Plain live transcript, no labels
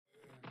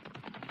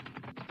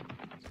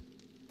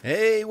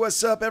Hey,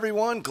 what's up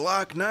everyone?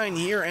 Glock9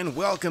 here and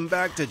welcome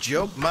back to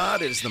Joke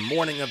Mod. It is the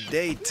morning of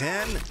day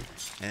 10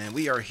 and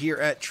we are here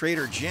at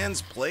Trader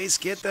Jen's place.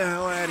 Get the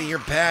hell out of here,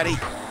 Patty.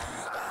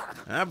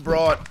 I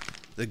brought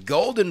the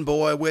golden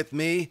boy with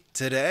me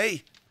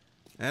today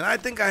and I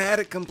think I had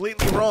it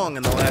completely wrong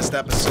in the last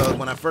episode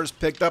when I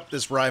first picked up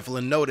this rifle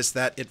and noticed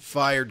that it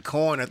fired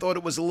coin. I thought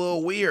it was a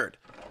little weird,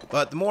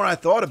 but the more I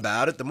thought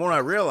about it, the more I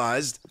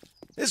realized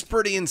it's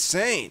pretty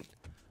insane.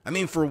 I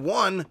mean, for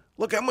one,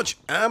 look how much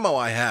ammo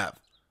I have.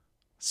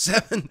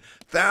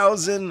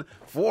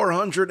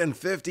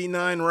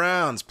 7,459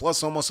 rounds,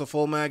 plus almost a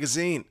full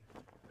magazine.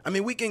 I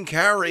mean, we can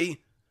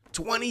carry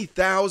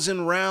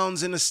 20,000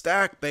 rounds in a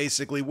stack,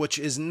 basically, which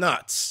is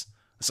nuts.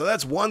 So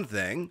that's one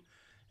thing.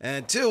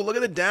 And two, look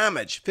at the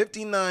damage.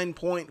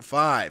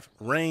 59.5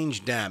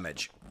 range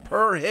damage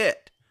per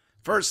hit.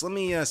 First, let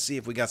me see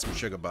if we got some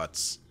sugar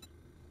butts.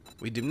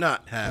 We do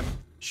not have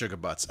sugar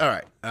butts. All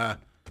right,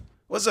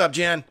 what's up,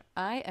 Jan?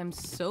 I am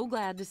so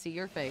glad to see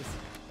your face.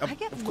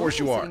 Of course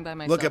you are.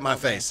 Look at my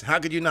face. How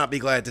could you not be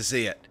glad to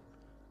see it?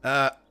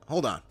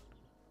 Hold on.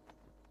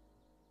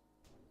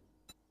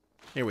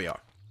 Here we are.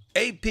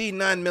 AP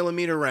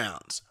 9mm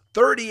rounds.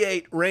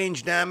 38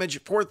 range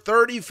damage for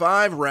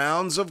 35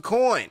 rounds of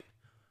coin.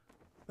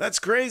 That's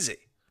crazy.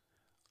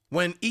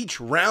 When each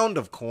round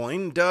of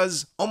coin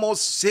does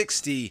almost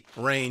 60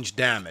 range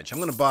damage. I'm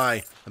going to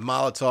buy the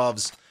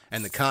Molotovs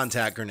and the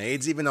contact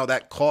grenades, even though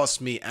that costs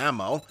me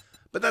ammo.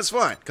 But that's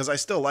fine, because I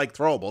still like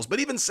throwables.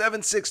 But even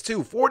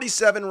 7.62,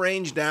 47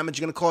 range damage,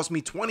 going to cost me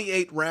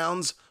 28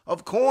 rounds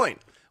of coin,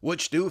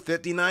 which do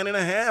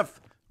 59.5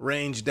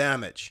 range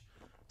damage.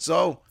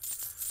 So,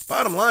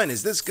 bottom line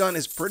is this gun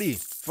is pretty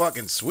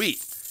fucking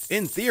sweet.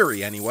 In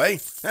theory,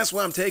 anyway. That's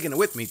why I'm taking it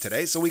with me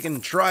today, so we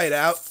can try it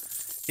out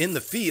in the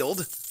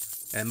field.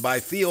 And by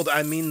field,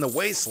 I mean the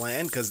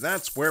Wasteland, because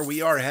that's where we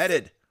are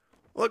headed.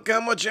 Look how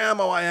much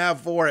ammo I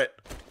have for it.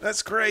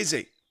 That's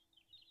crazy.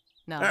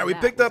 All right, we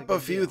picked up a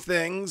few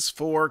things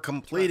for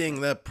completing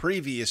the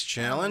previous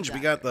challenge. We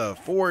got the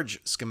forge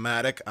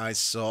schematic I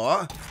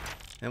saw.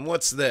 And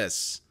what's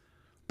this?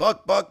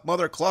 Buck,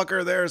 mother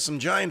clucker, there are some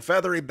giant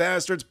feathery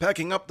bastards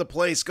pecking up the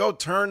place. Go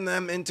turn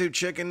them into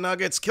chicken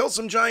nuggets. Kill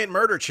some giant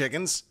murder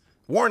chickens.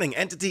 Warning,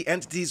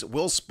 entities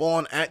will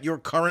spawn at your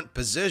current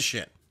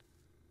position.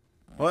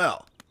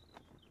 Well.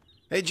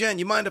 Hey, Jen,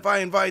 you mind if I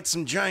invite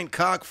some giant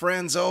cock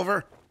friends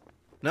over?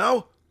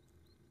 No?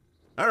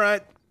 All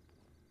right.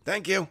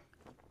 Thank you.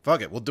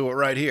 Fuck it, we'll do it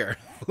right here.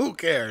 Who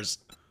cares?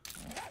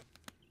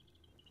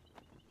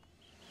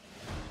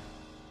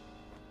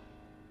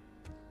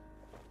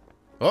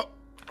 Oh,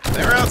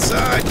 they're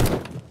outside.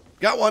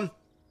 Got one.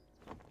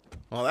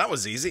 Well, that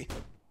was easy.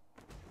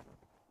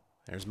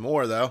 There's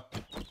more, though.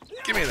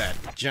 Give me that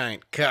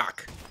giant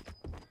cock.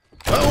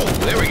 Oh,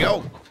 there we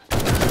go.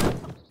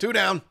 2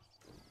 down.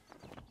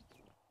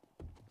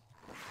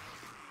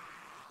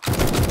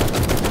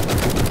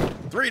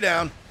 3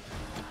 down.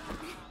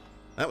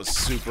 That was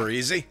super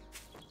easy.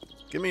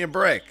 Give me a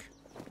break.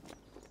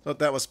 Thought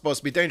that was supposed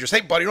to be dangerous.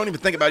 Hey, buddy, don't even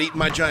think about eating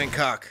my giant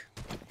cock.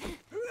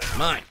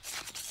 Mine.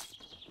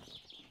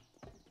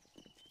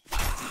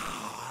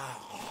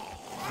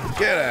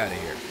 Get out of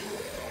here.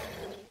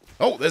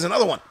 Oh, there's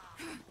another one.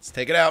 Let's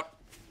take it out.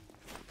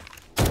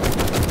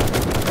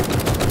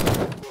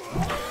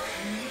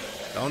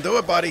 Don't do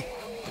it, buddy.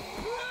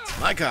 It's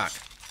my cock.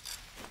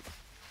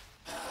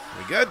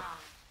 We good?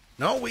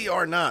 No, we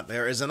are not.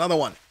 There is another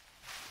one.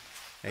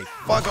 Hey,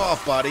 fuck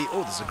off, buddy.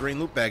 Oh, there's a green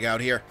loot bag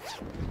out here.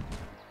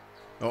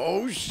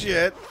 Oh,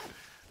 shit.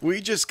 We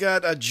just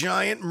got a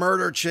giant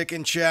murder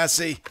chicken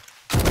chassis.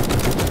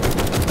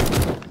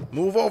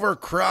 Move over,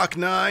 Croc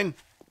 9.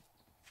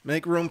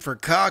 Make room for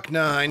Cock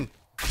 9.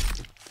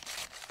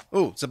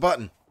 Ooh, it's a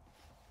button.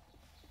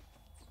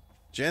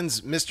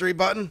 Jen's mystery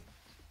button.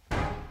 Go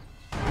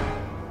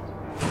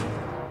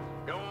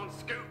on,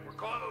 Scoot. We're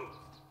closed.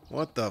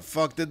 What the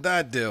fuck did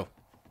that do?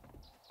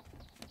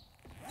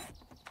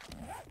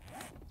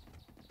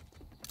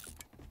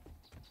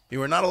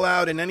 You are not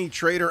allowed in any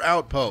trader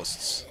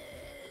outposts.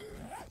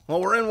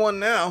 Well, we're in one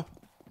now.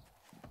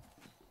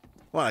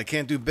 What, I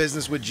can't do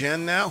business with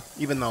Jen now?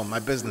 Even though my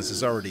business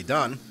is already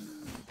done.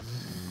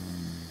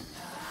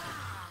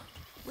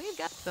 We've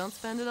got. Don't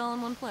spend it all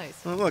in one place.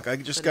 Oh, look, I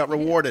just got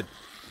rewarded.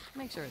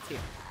 Make sure it's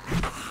here.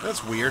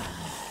 That's weird.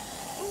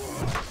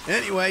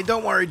 Anyway,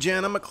 don't worry,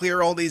 Jen. I'm gonna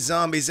clear all these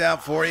zombies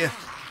out for you.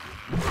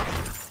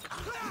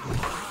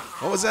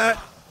 What was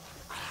that?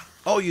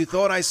 Oh, you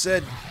thought I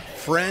said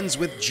friends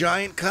with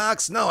giant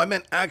cocks? No, I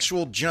meant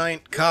actual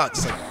giant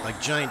cocks,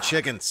 like giant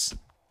chickens.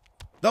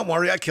 Don't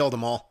worry, I killed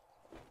them all.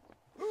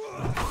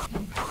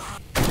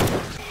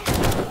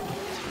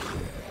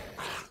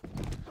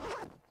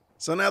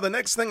 So now the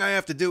next thing I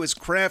have to do is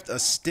craft a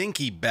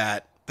stinky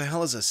bat. What the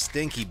hell is a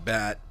stinky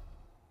bat?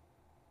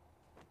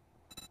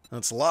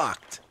 It's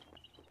locked.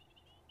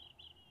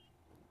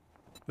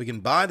 We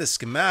can buy the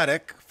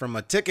schematic from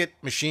a ticket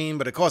machine,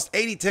 but it costs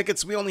 80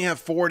 tickets. We only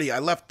have 40. I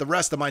left the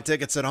rest of my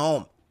tickets at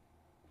home.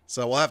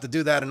 So we'll have to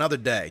do that another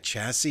day.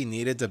 Chassis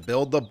needed to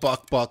build the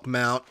buck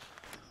mount.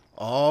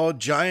 Oh,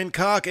 giant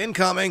cock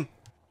incoming.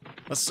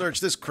 Let's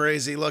search this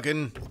crazy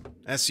looking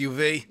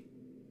SUV.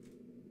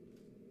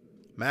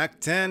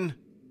 Mac 10,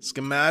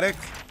 schematic.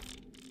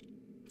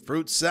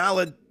 Fruit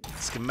salad,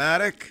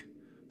 schematic.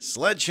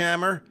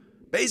 Sledgehammer.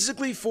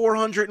 Basically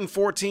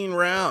 414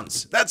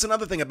 rounds. That's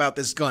another thing about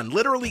this gun.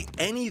 Literally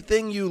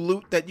anything you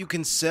loot that you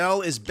can sell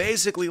is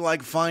basically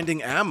like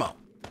finding ammo.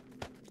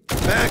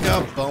 Back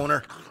up,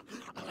 boner.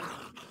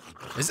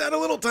 Is that a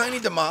little tiny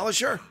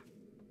demolisher?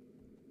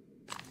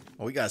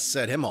 Well, we gotta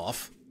set him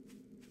off.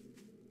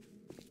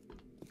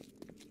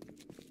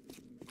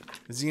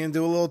 Is he gonna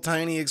do a little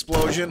tiny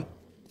explosion?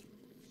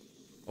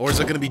 Or is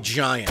it gonna be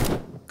giant?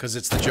 Because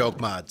it's the joke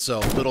mod.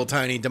 So, little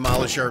tiny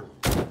demolisher,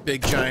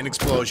 big giant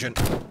explosion.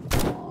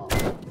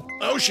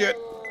 Oh shit.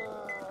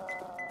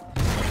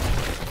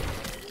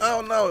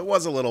 Oh no, it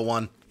was a little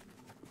one.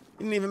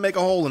 Didn't even make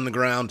a hole in the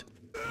ground.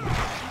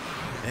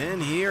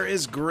 And here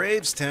is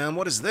Gravestown.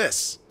 What is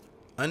this?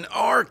 An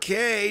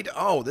arcade.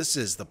 Oh, this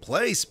is the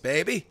place,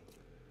 baby.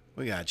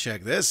 We gotta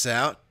check this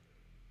out.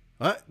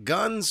 What?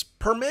 Guns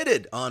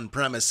permitted on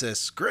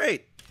premises.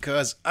 Great,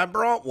 because I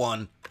brought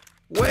one.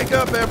 Wake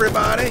up,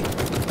 everybody.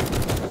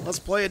 Let's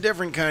play a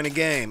different kind of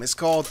game. It's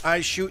called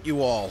I Shoot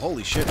You All.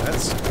 Holy shit,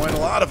 that's quite a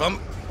lot of them.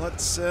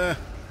 Let's run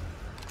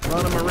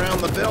them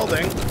around the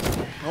building.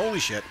 Holy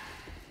shit.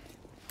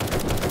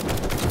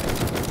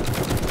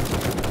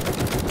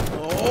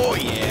 Oh,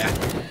 yeah.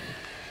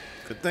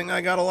 Good thing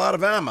I got a lot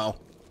of ammo.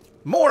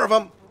 More of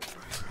them.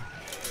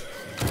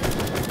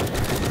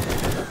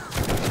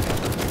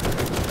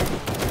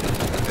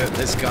 Dude,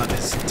 this gun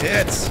is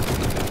tits.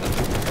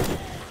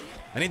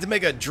 I need to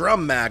make a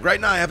drum mag.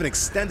 Right now I have an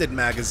extended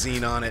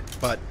magazine on it,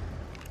 but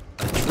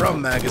a drum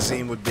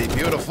magazine would be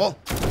beautiful.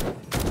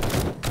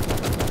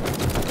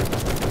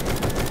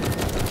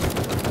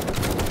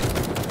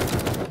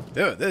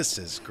 Dude, this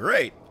is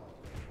great.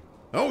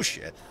 Oh,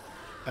 shit.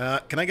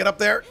 Can I get up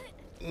there?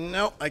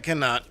 No, I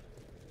cannot.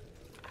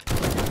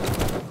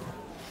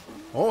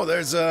 Oh,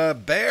 there's a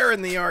bear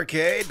in the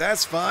arcade.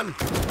 That's fun.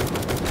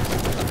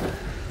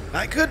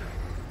 I could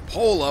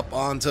pull up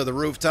onto the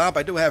rooftop.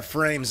 I do have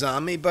frames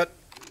on me, but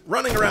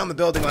running around the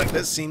building like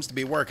this seems to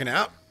be working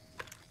out.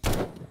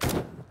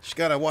 Just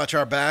gotta watch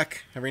our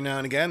back every now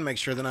and again. Make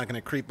sure they're not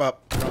gonna creep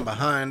up from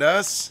behind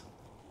us.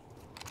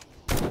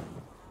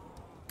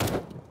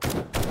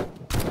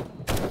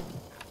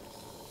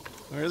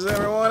 Where's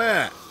everyone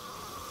at?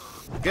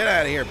 Get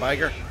out of here,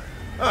 biker.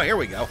 Oh, here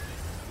we go.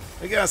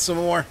 We got some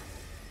more.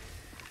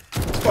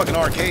 This fucking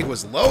arcade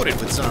was loaded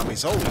with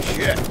zombies. Holy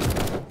shit.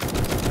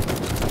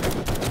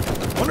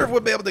 Wonder if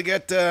we'll be able to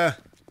get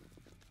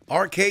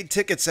arcade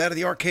tickets out of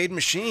the arcade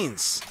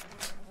machines.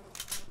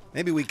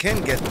 Maybe we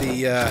can get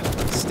the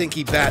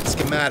Stinky Bat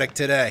schematic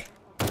today.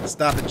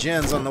 Stop at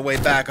Jen's on the way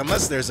back,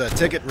 unless there's a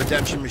ticket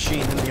redemption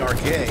machine in the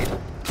arcade.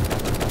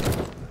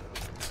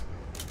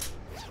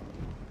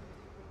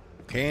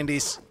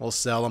 Candies, we'll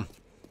sell them.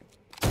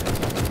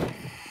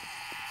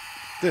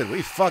 Dude,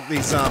 we fucked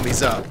these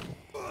zombies up.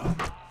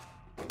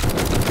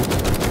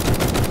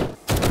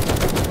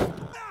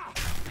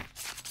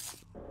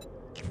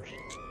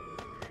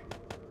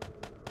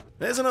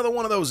 There's another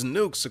one of those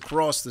nukes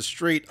across the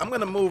street. I'm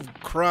gonna move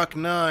Croc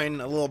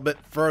 9 a little bit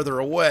further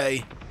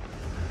away.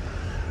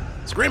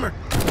 Screamer!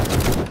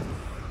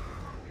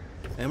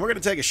 And we're gonna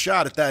take a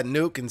shot at that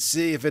nuke and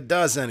see if it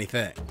does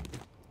anything.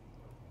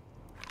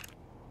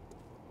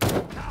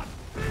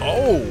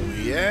 Oh,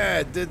 yeah,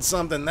 it did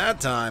something that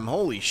time.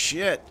 Holy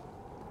shit.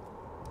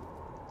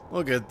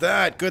 Look at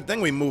that. Good thing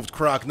we moved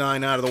Croc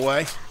 9 out of the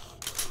way.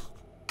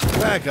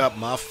 Back up,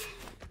 Muff.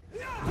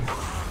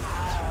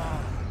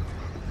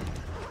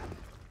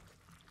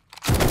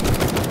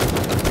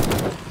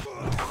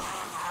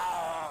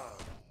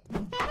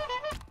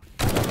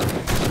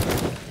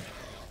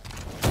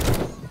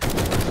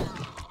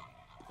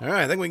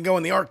 Alright, I think we can go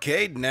in the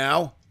arcade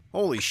now.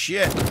 Holy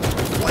shit.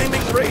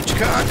 Flaming Rage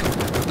Cock.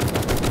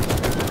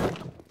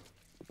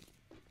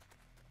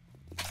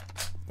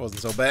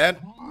 Wasn't so bad.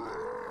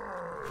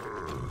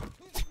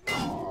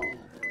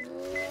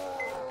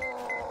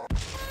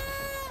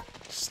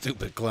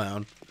 Stupid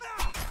clown.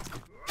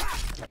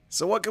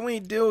 So what can we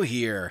do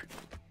here?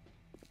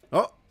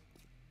 Oh.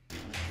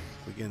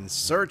 We can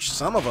search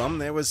some of them.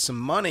 There was some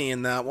money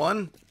in that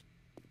one.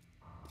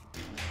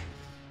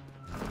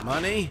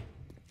 Money.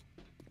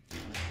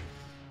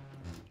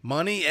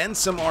 Money and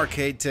some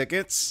arcade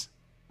tickets.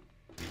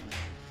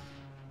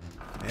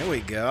 There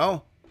we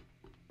go.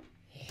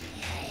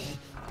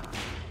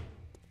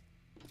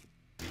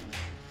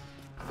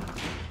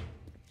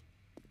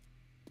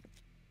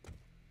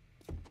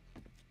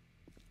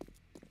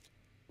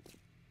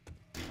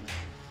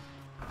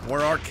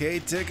 More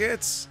arcade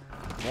tickets.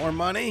 More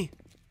money.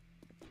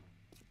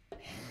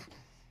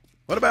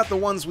 What about the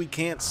ones we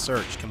can't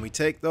search? Can we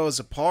take those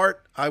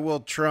apart? I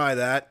will try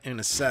that in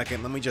a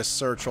second. Let me just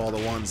search all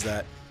the ones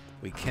that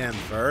we can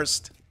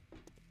first.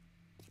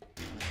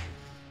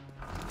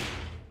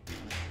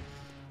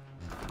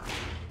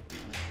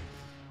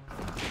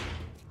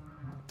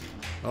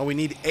 Well, we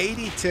need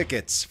 80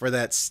 tickets for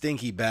that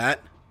Stinky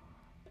Bat.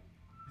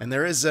 And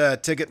there is a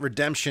ticket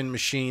redemption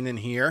machine in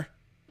here.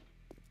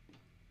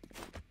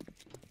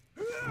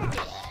 Let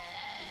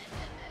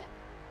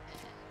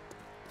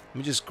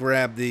me just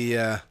grab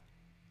the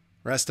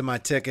rest of my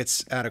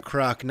tickets out of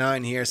Croc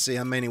 9 here, see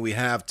how many we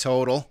have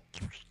total.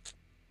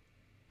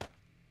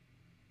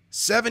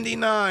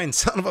 79,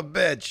 son of a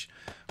bitch.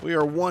 We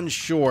are one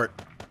short.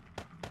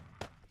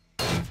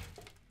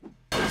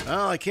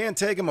 Well, I can't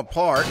take them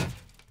apart.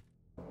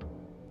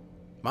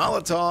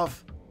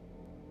 Molotov.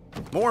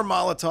 More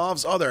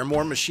Molotovs. Oh, there are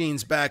more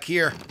machines back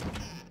here.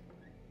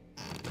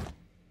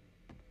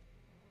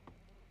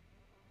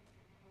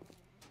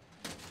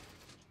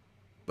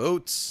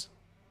 Boots.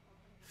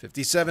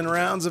 57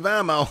 rounds of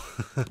ammo.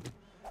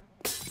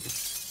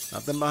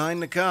 Nothing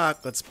behind the cock.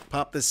 Let's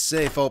pop this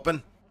safe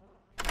open.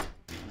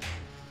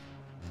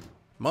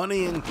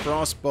 Money and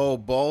crossbow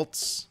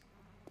bolts.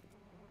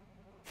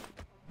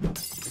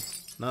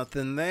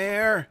 Nothing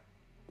there.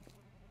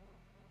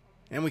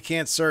 And we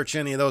can't search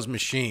any of those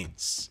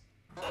machines.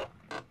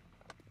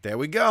 There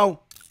we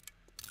go.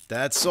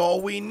 That's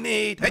all we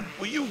need. Hey,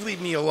 will you leave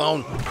me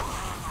alone?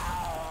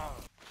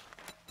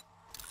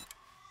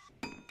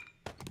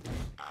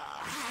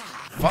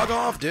 Fuck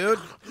off, dude.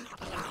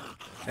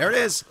 There it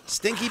is.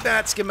 Stinky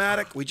Bat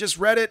schematic. We just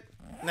read it.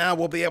 Now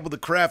we'll be able to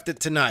craft it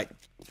tonight.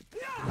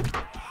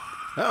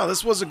 Oh,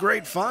 this was a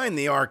great find,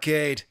 the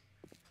arcade.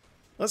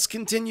 Let's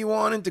continue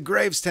on into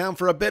Gravestown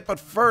for a bit, but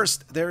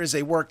first, there is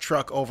a work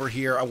truck over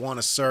here I want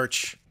to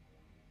search.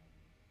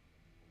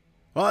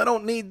 Well, I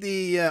don't need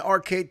the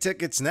arcade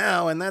tickets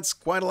now, and that's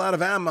quite a lot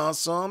of ammo,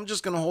 so I'm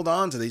just going to hold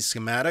on to these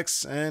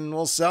schematics, and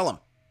we'll sell them.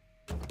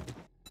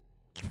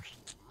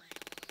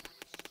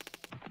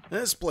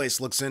 This place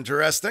looks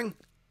interesting.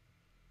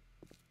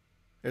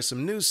 There's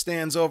some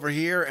newsstands over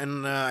here,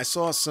 and I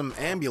saw some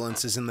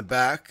ambulances in the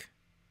back.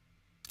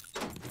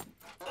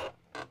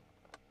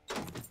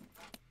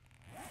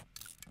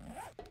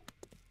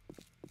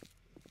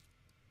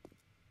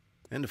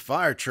 And a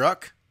fire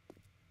truck.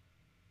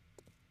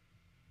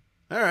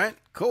 Alright,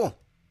 cool.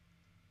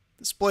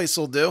 This place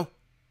will do.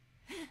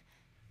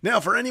 Now,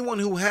 for anyone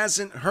who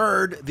hasn't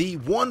heard, the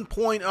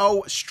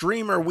 1.0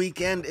 streamer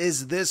weekend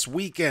is this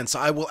weekend. So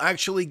I will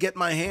actually get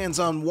my hands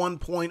on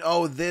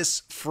 1.0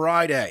 this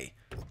Friday.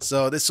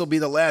 So this will be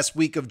the last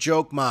week of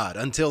Joke Mod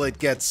until it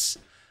gets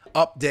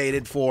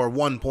updated for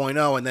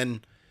 1.0. And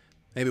then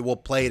maybe we'll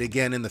play it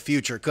again in the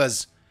future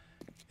because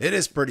it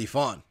is pretty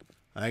fun.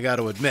 I got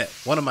to admit,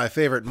 one of my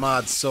favorite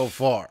mods so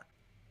far.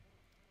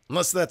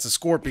 Unless that's a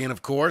scorpion,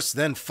 of course,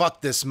 then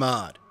fuck this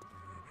mod.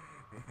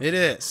 It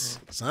is.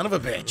 Son of a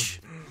bitch.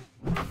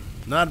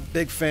 Not a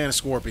big fan of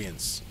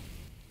scorpions.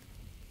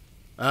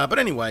 But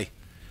anyway,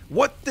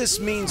 what this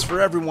means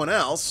for everyone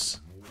else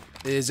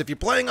is if you're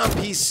playing on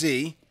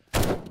PC,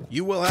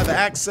 you will have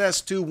access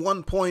to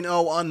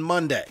 1.0 on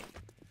Monday.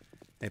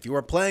 If you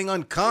are playing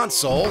on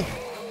console,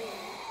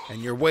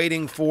 and you're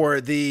waiting for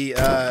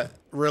the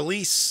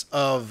release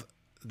of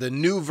the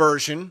new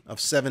version of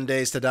 7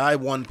 Days to Die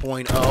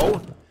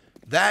 1.0,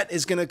 that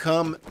is going to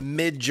come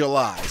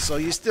mid-July. So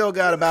you still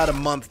got about a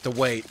month to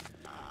wait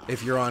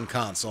if you're on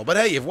console. But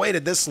hey, you've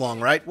waited this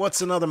long, right?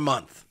 What's another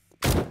month?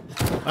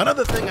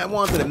 Another thing I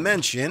wanted to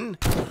mention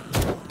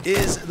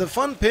is the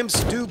Fun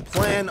Pimps do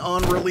plan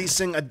on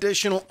releasing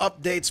additional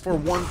updates for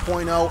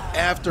 1.0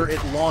 after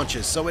it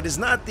launches. So it is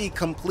not the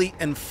complete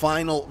and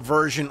final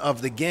version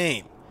of the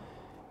game.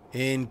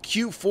 In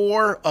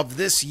Q4 of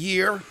this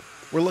year,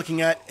 we're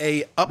looking at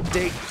a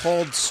update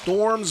called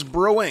Storms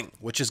Brewing,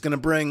 which is going to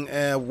bring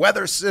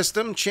weather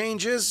system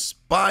changes,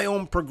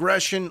 biome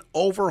progression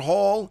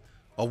overhaul,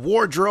 a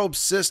wardrobe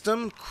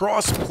system,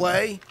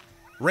 crossplay,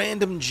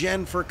 random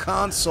gen for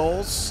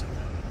consoles.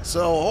 So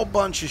a whole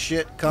bunch of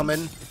shit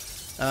coming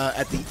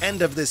at the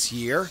end of this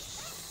year.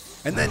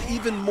 And then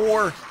even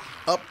more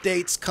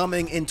updates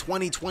coming in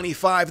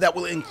 2025 that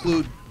will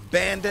include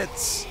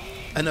bandits,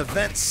 an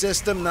event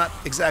system, not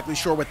exactly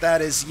sure what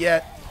that is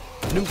yet,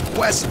 new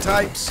quest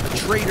types, a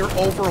trader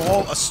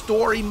overhaul, a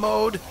story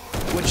mode,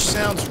 which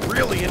sounds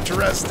really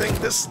interesting.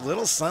 This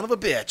little son of a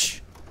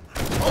bitch.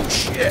 Oh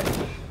shit.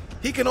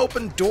 He can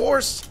open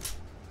doors?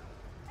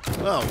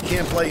 Well, we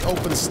can't play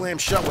open slam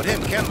shut with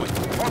him, can we?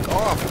 Fuck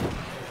off.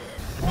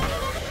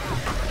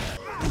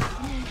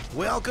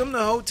 Welcome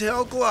to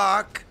Hotel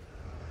Glock.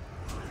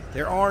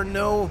 There are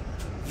no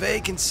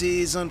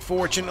vacancies,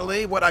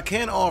 unfortunately. What I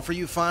can offer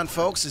you fine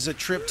folks is a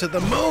trip to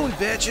the moon,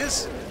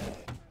 bitches.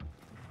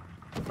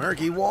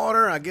 Murky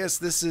water, I guess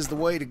this is the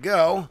way to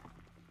go.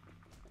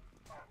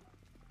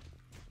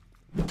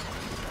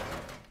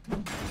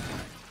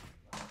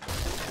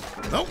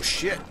 Oh,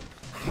 shit.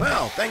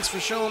 Well, thanks for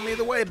showing me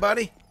the way,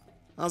 buddy.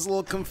 I was a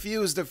little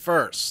confused at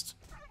first.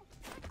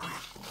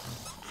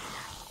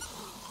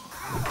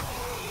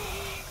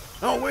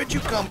 Oh, where'd you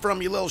come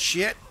from, you little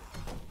shit?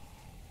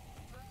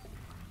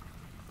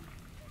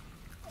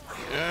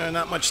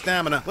 Not much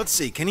stamina. Let's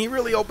see, can he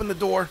really open the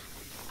door?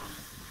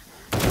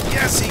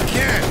 Yes, he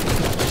can.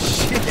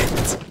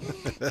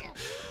 Shit.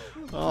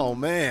 Oh,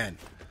 man.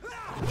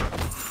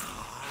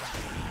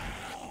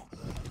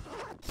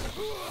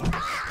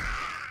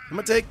 I'm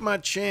gonna take my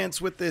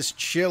chance with this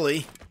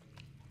chili.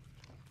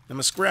 I'm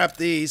gonna scrap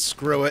these,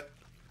 screw it.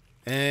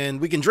 And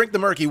we can drink the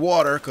murky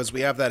water, because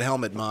we have that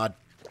helmet mod.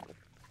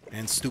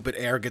 And stupid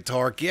air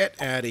guitar,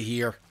 get out of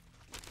here.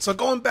 So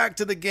going back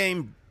to the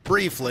game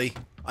briefly,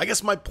 I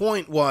guess my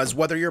point was,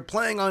 whether you're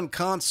playing on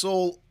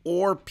console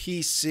or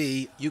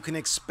PC, you can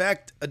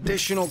expect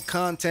additional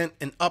content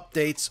and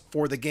updates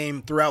for the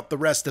game throughout the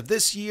rest of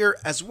this year,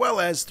 as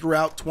well as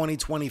throughout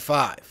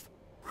 2025.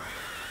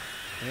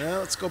 Yeah,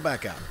 let's go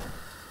back out.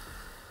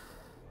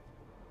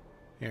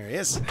 Here he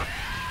is.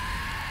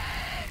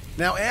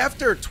 Now,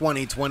 after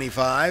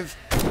 2025,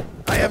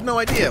 I have no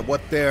idea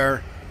what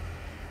their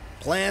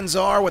plans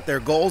are, what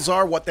their goals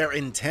are, what their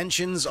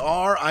intentions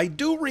are. I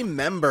do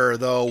remember,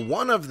 though,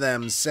 one of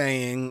them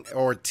saying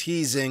or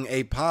teasing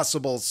a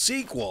possible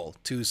sequel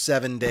to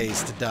 7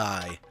 Days to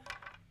Die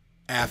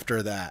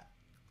after that.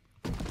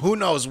 Who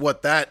knows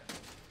what that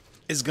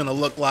is going to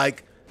look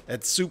like?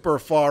 It's super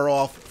far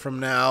off from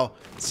now,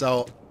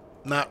 so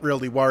not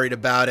really worried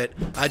about it.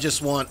 I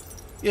just want,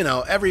 you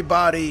know,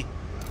 everybody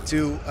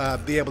to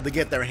be able to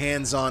get their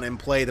hands on and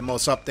play the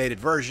most updated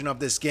version of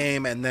this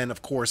game, and then,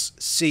 of course,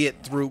 see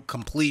it through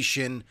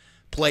completion,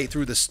 play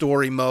through the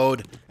story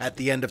mode at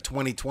the end of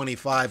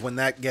 2025 when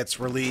that gets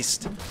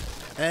released.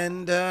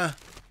 And at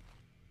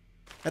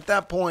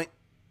that point,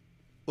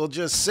 we'll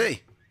just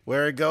see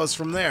where it goes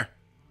from there.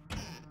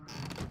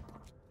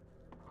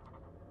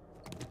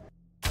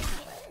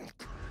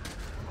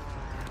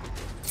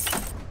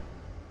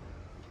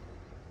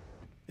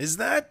 Is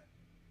that...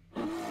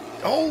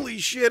 Holy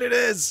shit, it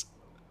is!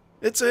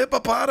 It's a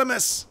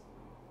hippopotamus!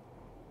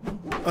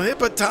 A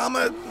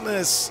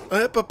hippopotamus! A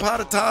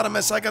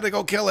hippopotamus! I gotta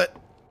go kill it!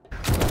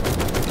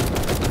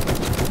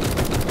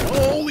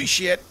 Holy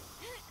shit!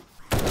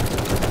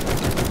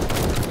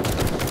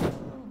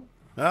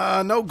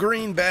 No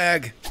green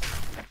bag.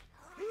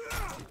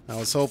 I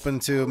was hoping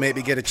to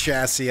maybe get a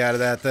chassis out of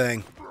that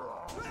thing.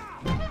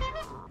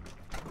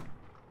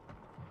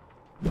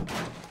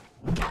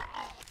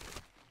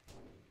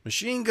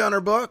 Machine gunner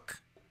book.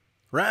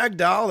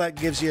 Ragdoll, that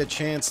gives you a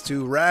chance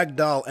to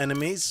ragdoll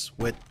enemies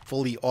with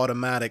fully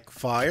automatic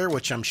fire,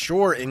 which I'm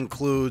sure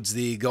includes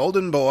the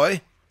Golden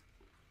Boy.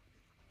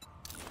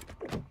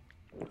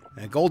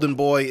 And Golden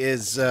Boy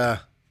is on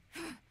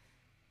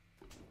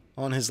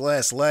his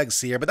last legs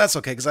here, but that's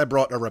okay because I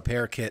brought a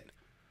repair kit.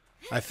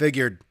 I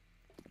figured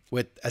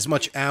with as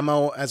much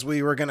ammo as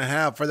we were going to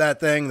have for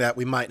that thing that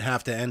we might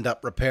have to end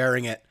up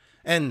repairing it.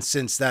 And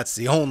since that's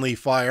the only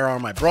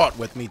firearm I brought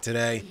with me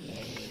today,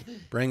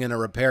 bringing a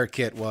repair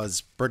kit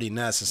was pretty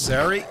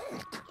necessary.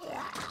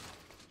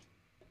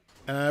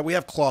 We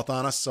have cloth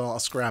on us, so I'll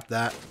scrap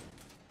that.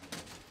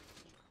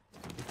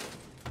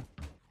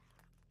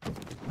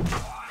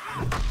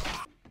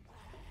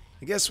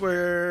 I guess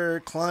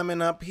we're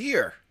climbing up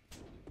here.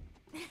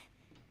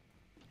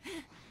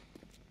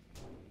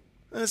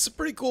 It's a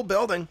pretty cool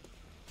building.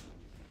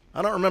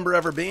 I don't remember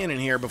ever being in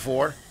here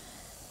before.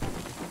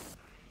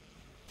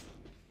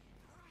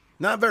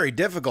 Not very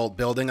difficult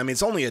building. I mean,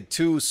 it's only a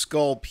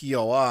 2-skull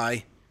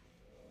POI.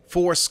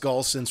 4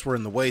 skulls since we're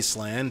in the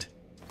Wasteland.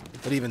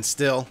 But even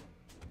still,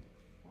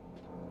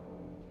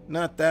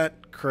 not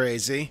that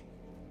crazy.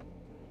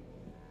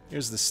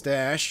 Here's the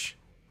stash.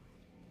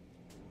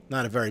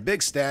 Not a very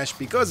big stash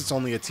because it's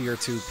only a tier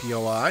 2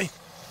 POI.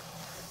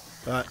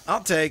 But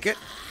I'll take it.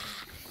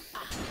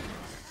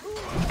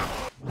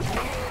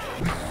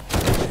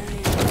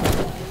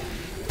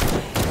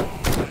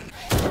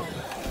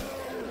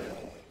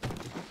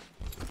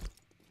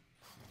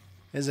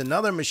 Here's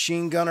another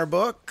machine gunner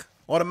book.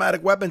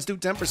 Automatic weapons do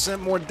 10%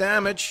 more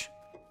damage.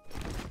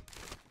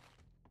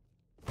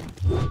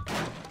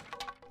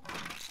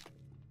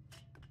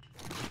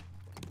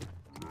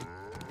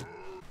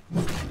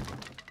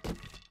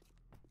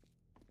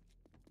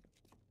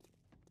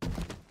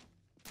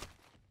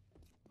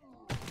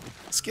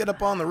 Let's get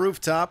up on the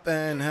rooftop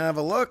and have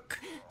a look.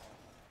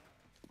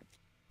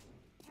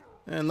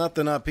 And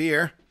nothing up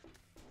here.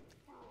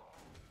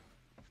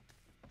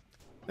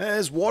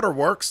 There's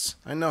Waterworks.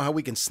 I know how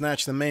we can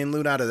snatch the main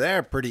loot out of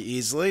there pretty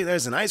easily.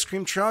 There's an ice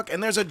cream truck,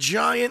 and there's a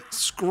giant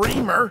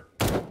screamer.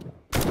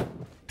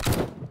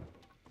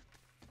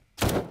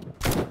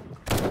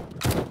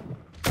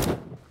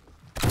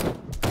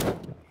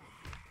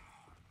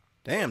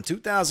 Damn,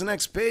 2,000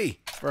 XP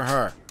for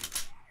her.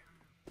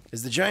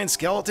 Is the giant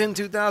skeleton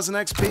 2,000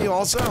 XP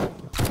also?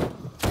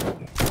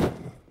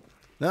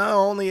 No,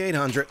 only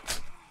 800.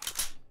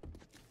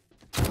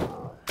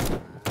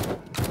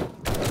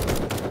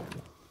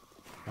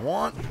 I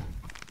want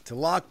to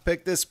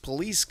lockpick this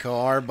police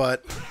car,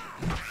 but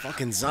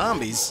fucking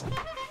zombies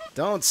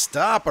don't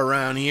stop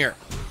around here.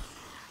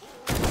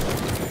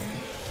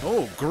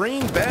 Oh,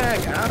 green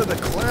bag out of the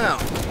clown.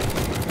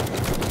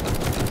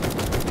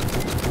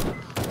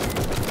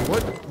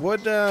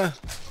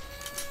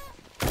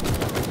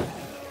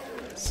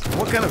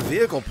 What kind of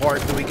vehicle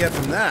part do we get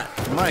from that?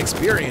 In my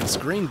experience,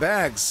 green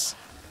bags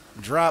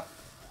drop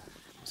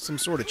some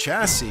sort of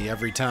chassis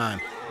every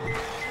time.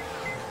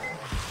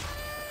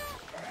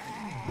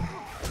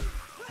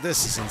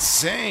 This is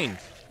insane.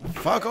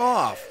 Fuck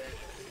off.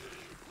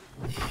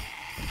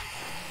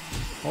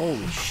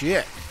 Holy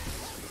shit.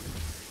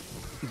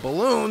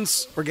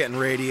 Balloons. We're getting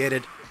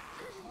radiated.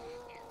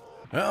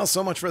 Well,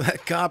 so much for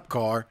that cop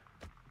car.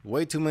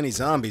 Way too many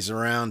zombies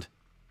around.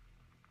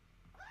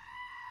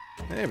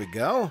 There we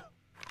go.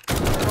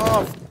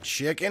 Off,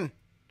 chicken.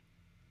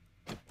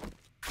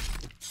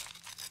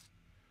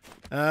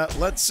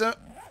 Let's, what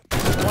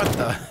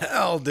the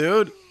hell,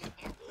 dude?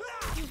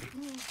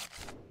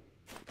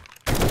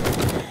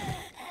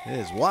 It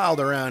is wild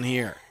around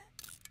here.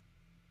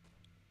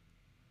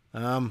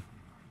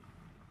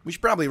 We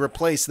should probably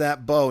replace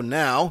that bow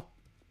now,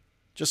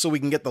 just so we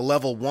can get the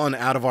level 1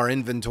 out of our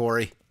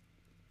inventory.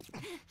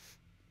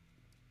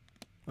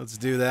 Let's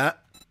do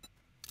that.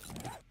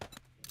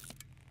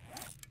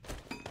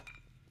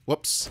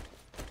 Whoops.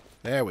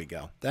 There we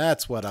go.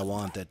 That's what I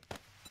wanted.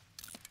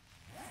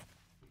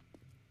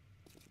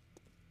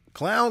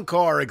 Clown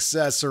car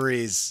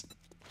accessories.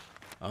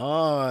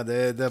 Oh,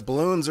 the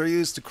balloons are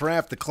used to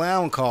craft the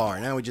clown car.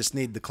 Now we just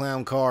need the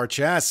clown car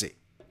chassis.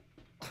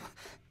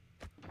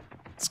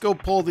 Let's go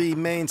pull the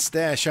main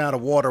stash out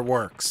of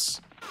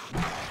Waterworks.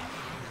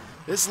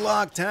 This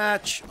locked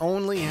hatch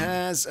only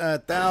has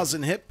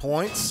 1,000 hit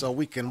points, so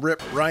we can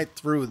rip right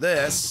through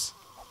this.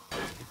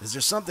 Is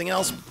there something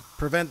else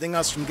preventing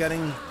us from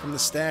getting from the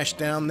stash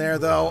down there,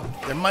 though?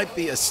 There might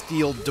be a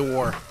steel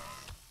door.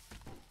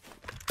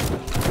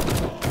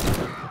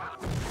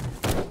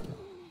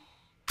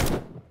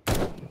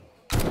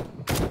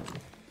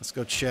 Let's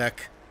go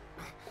check.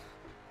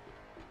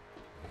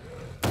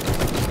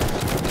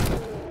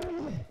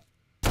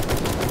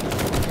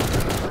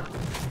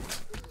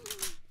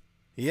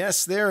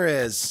 Yes, there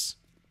is.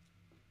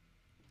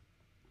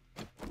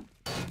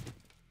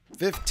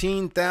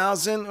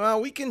 15,000.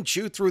 Well, we can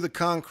chew through the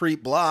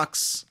concrete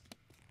blocks.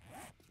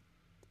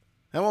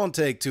 That won't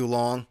take too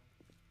long.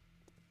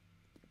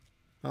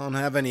 I don't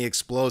have any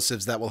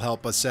explosives that will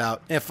help us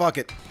out. Yeah, fuck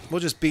it. We'll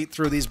just beat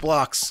through these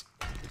blocks.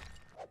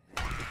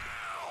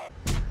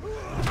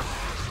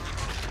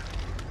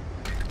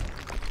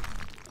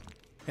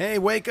 Hey,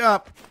 wake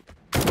up.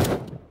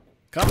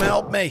 Come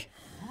help me.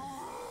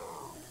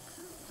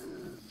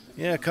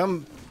 Yeah,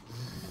 come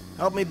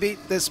help me beat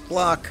this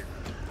block.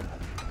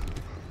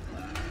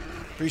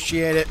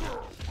 Appreciate it.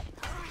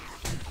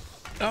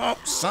 Oh,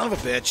 son of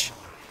a bitch.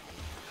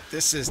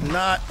 This is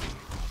not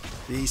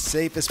the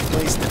safest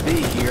place to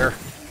be here.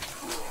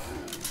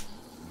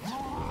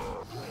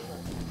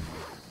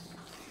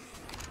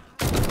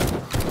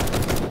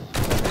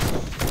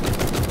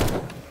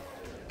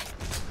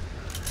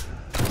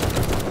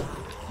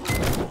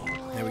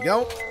 There we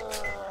go.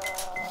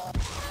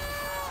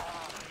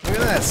 Look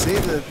at that, see,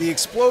 the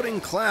exploding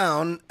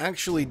clown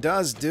actually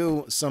does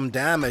do some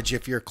damage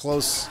if you're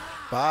close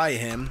by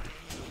him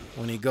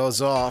when he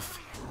goes off.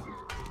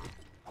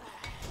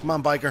 Come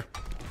on, biker.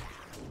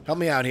 Help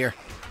me out here.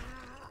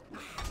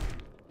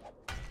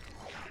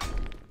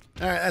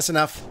 Alright, that's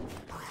enough.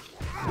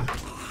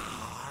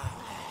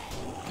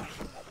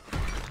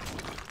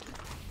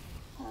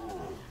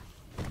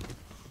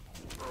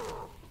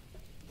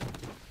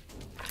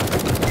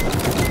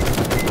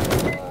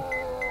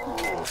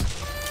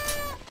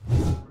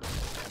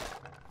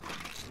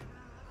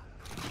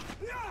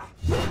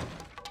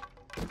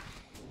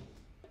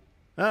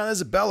 There's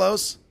a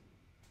bellows.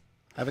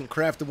 Haven't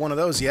crafted one of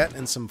those yet,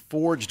 and some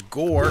forged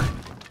gore.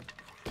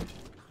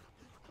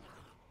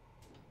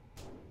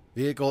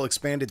 Vehicle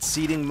expanded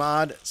seating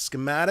mod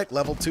schematic,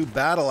 level 2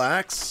 battle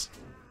axe.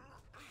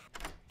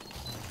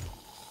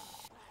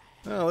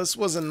 Well, this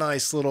was a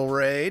nice little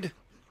raid.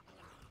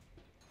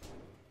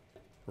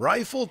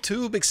 Rifle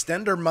tube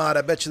extender mod,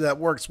 I bet you that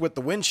works with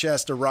the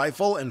Winchester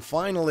rifle. And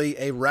finally,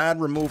 a rad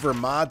remover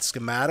mod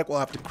schematic. We'll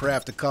have to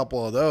craft a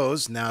couple of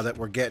those now that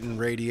we're getting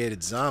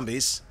radiated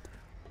zombies.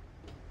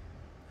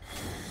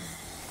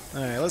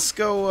 Alright, let's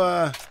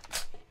go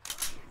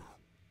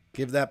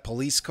give that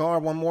police car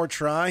one more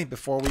try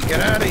before we get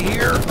out of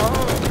here.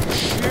 Oh,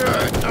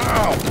 shit.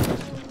 Oh,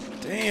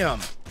 damn.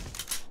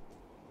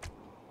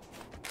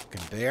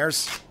 Fucking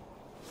bears.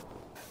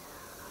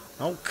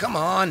 Oh, come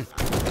on.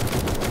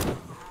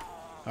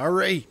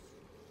 Hurry.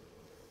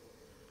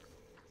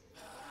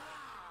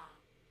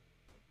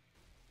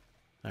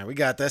 Alright, we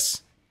got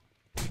this.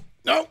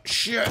 Oh,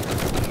 shit.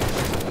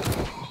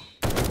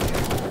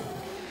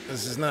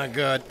 This is not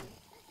good.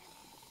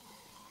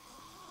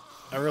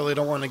 I really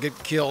don't want to get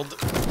killed.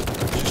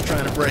 Just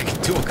trying to break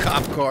into a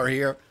cop car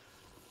here.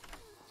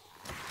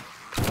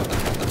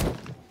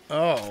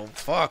 Oh,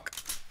 fuck.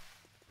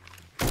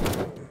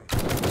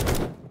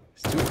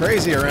 It's too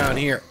crazy around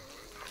here.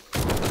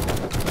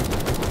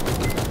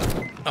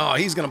 Oh,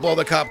 he's gonna blow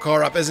the cop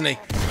car up, isn't he?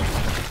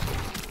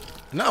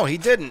 No, he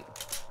didn't.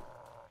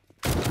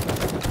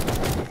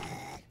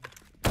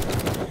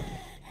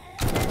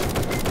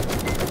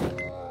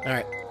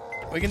 Alright.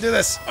 We can do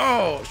this.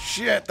 Oh,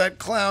 shit. That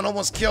clown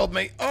almost killed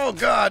me. Oh,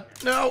 God.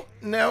 No,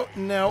 no,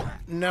 no,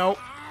 no.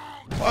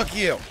 Fuck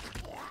you.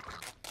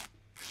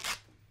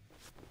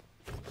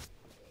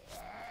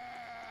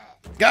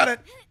 Got it.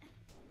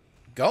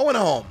 Going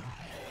home.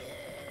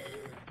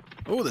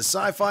 Ooh, the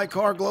sci-fi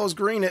car glows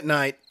green at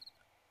night.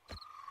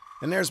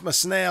 And there's my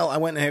snail. I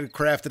went ahead and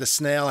crafted a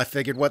snail. I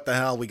figured, what the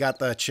hell, we got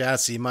the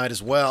chassis, might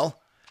as well.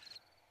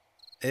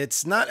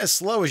 It's not as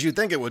slow as you'd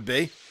think it would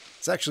be.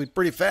 It's actually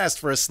pretty fast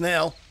for a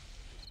snail.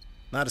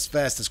 Not as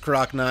fast as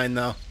Croc 9,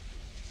 though.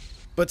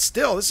 But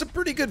still, this is a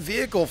pretty good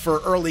vehicle for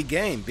early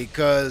game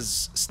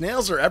because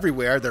snails are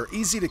everywhere. They're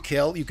easy to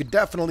kill. You could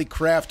definitely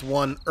craft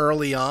one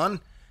early on.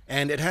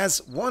 And it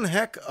has one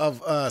heck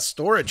of a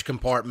storage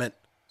compartment.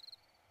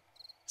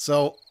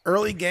 So,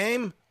 early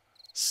game,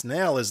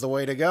 snail is the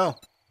way to go.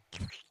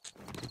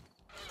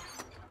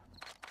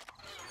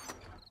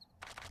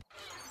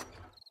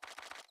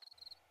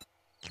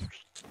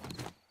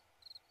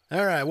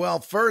 Alright, well,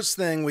 first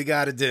thing we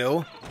gotta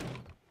do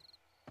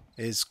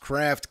is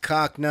craft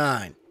Cock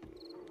 9.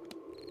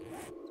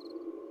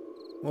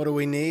 What do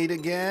we need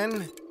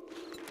again?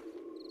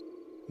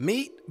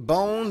 Meat,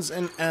 bones,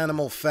 and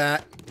animal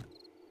fat.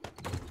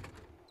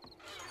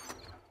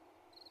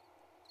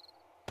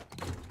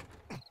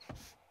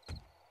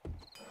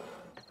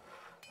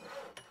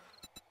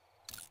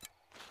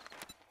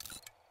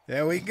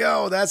 There we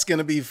go. That's going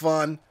to be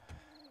fun.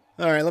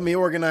 All right, let me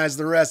organize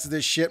the rest of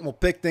this shit, and we'll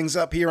pick things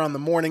up here on the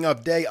morning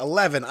of day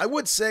 11. I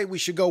would say we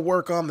should go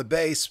work on the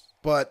base,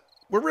 but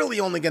we're really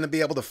only going to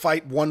be able to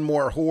fight one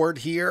more horde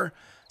here,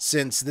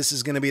 since this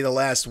is going to be the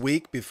last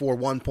week before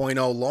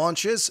 1.0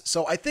 launches.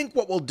 So I think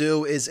what we'll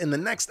do is in the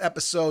next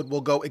episode,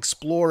 we'll go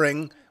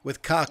exploring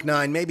with Cock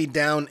 9, maybe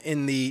down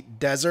in the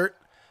desert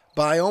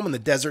biome, in the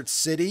desert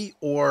city,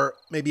 or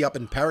maybe up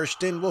in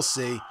Perishton. We'll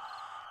see.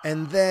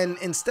 And then,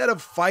 instead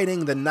of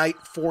fighting the Night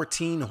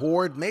 14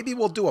 Horde, maybe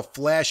we'll do a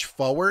flash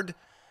forward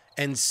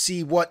and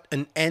see what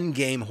an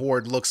endgame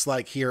Horde looks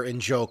like here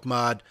in Joke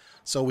Mod.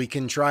 So we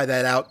can try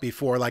that out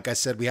before, like I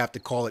said, we have to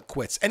call it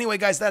quits. Anyway,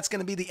 guys, that's going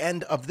to be the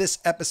end of this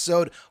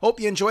episode. Hope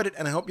you enjoyed it,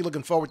 and I hope you're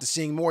looking forward to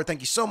seeing more. Thank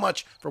you so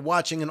much for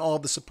watching and all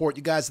of the support.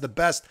 You guys are the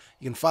best.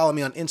 You can follow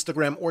me on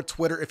Instagram or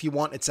Twitter if you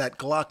want. It's at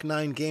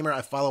Glock9Gamer.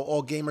 I follow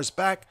all gamers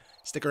back.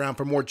 Stick around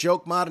for more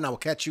Joke Mod, and I will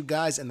catch you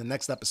guys in the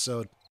next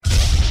episode.